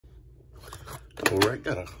All right,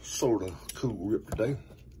 got a sort of cool rip today.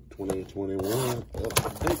 2021 up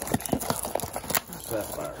to date.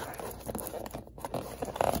 Sapphire.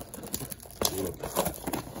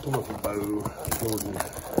 Come up with bow, Jordan,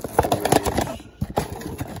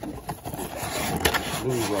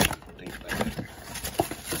 blue rock, take that.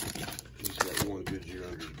 He's got one good year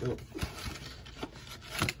under his belt.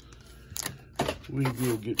 We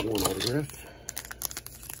will get one autographed.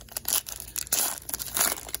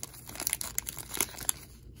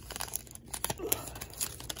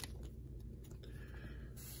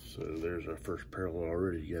 So there's our first parallel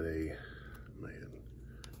already. Got a man.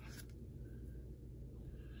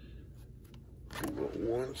 Hold on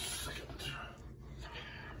 1 second.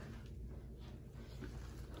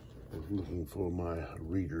 I was looking for my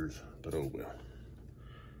readers, but oh well.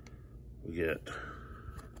 We got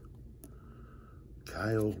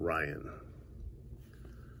Kyle Ryan,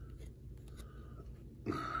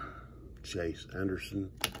 Chase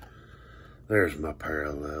Anderson. There's my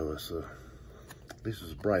parallel. This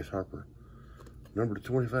is Bryce Harper, number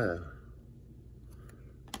 25.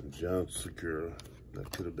 John Segura. That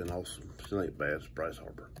could have been awesome. Still ain't bad. It's Bryce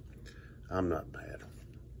Harper. I'm not bad.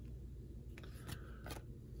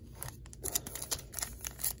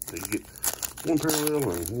 So you get one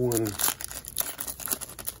parallel and one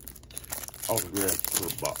autograph per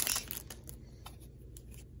box.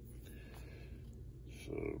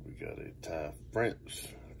 So we got a Ty France,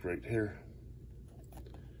 great hair.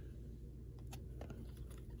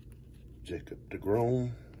 Jacob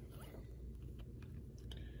DeGrom,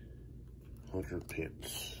 Hunter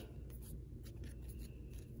Pitts.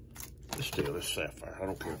 Let's steal this sapphire. I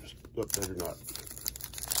don't care if it's up there or not.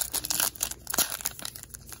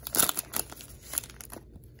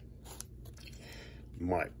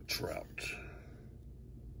 Mike Trout.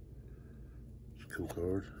 It's a cool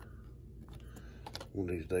card. One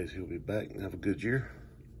of these days he'll be back and have a good year.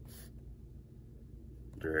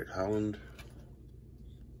 Derek Holland.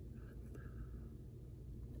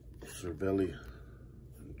 Cervelli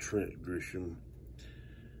and Trent Grisham.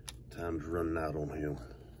 Time's running out on him.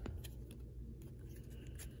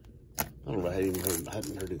 I don't know, I hadn't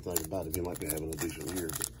heard anything about him. He might be having a decent year,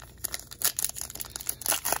 but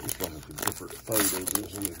looks like a different photo than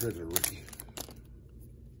this on his regular rookie.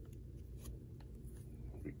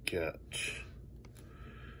 We got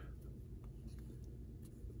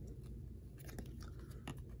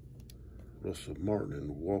Russell Martin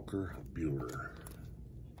and Walker Buehler.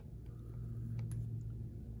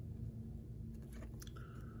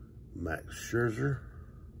 Max Scherzer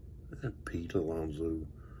and Pete Alonso.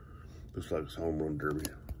 Looks like it's home run derby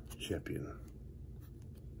champion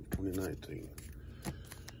 2019.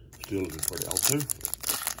 Still looking for the Alto.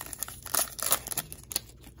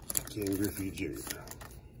 Ken Griffey Jr.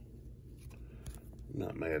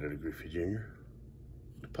 Not mad at a Griffey Jr.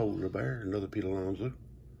 The Polar Bear, another Pete Alonso.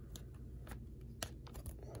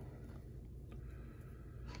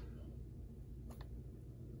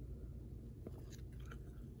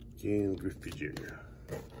 Ken Griffey Jr.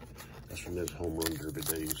 That's from his home run derby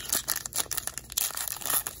days.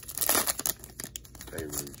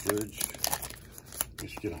 Aaron Judge.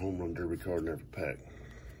 Used to get a home run derby card in every pack.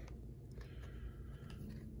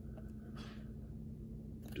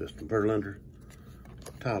 Justin Verlander.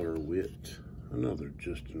 Tyler Witt. Another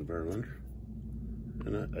Justin Verlander.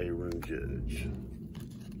 And an Aaron Judge.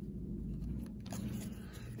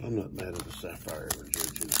 I'm not mad at the sapphire Aaron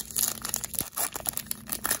Judges.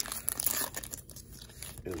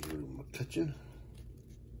 Andrew McCutcheon.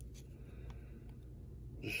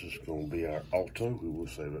 This is going to be our Alto. We will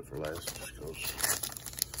save it for last just because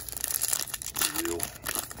it's real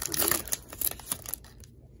for me.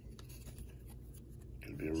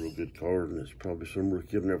 Could be a real good card, and it's probably some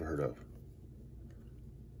rookie I've never heard of.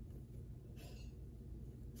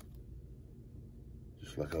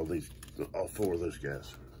 Just like all four of those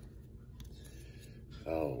guys.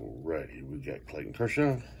 Alrighty, we got Clayton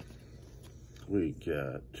Kershaw. We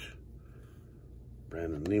got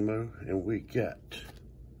Brandon Nemo, and we got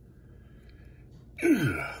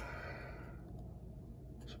it's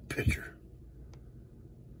a pitcher.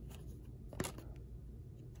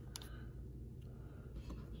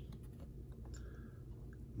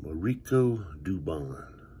 Mariko Dubon,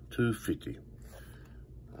 250.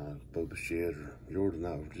 Boba Shed or Jordan,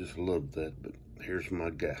 I just loved that, but here's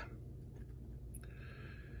my guy.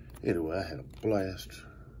 Anyway, I had a blast.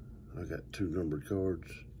 I got 2 numbered cards.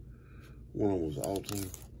 One of them was Alto.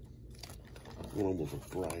 One of them was a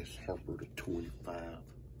Bryce Harper to 25.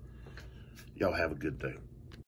 Y'all have a good day.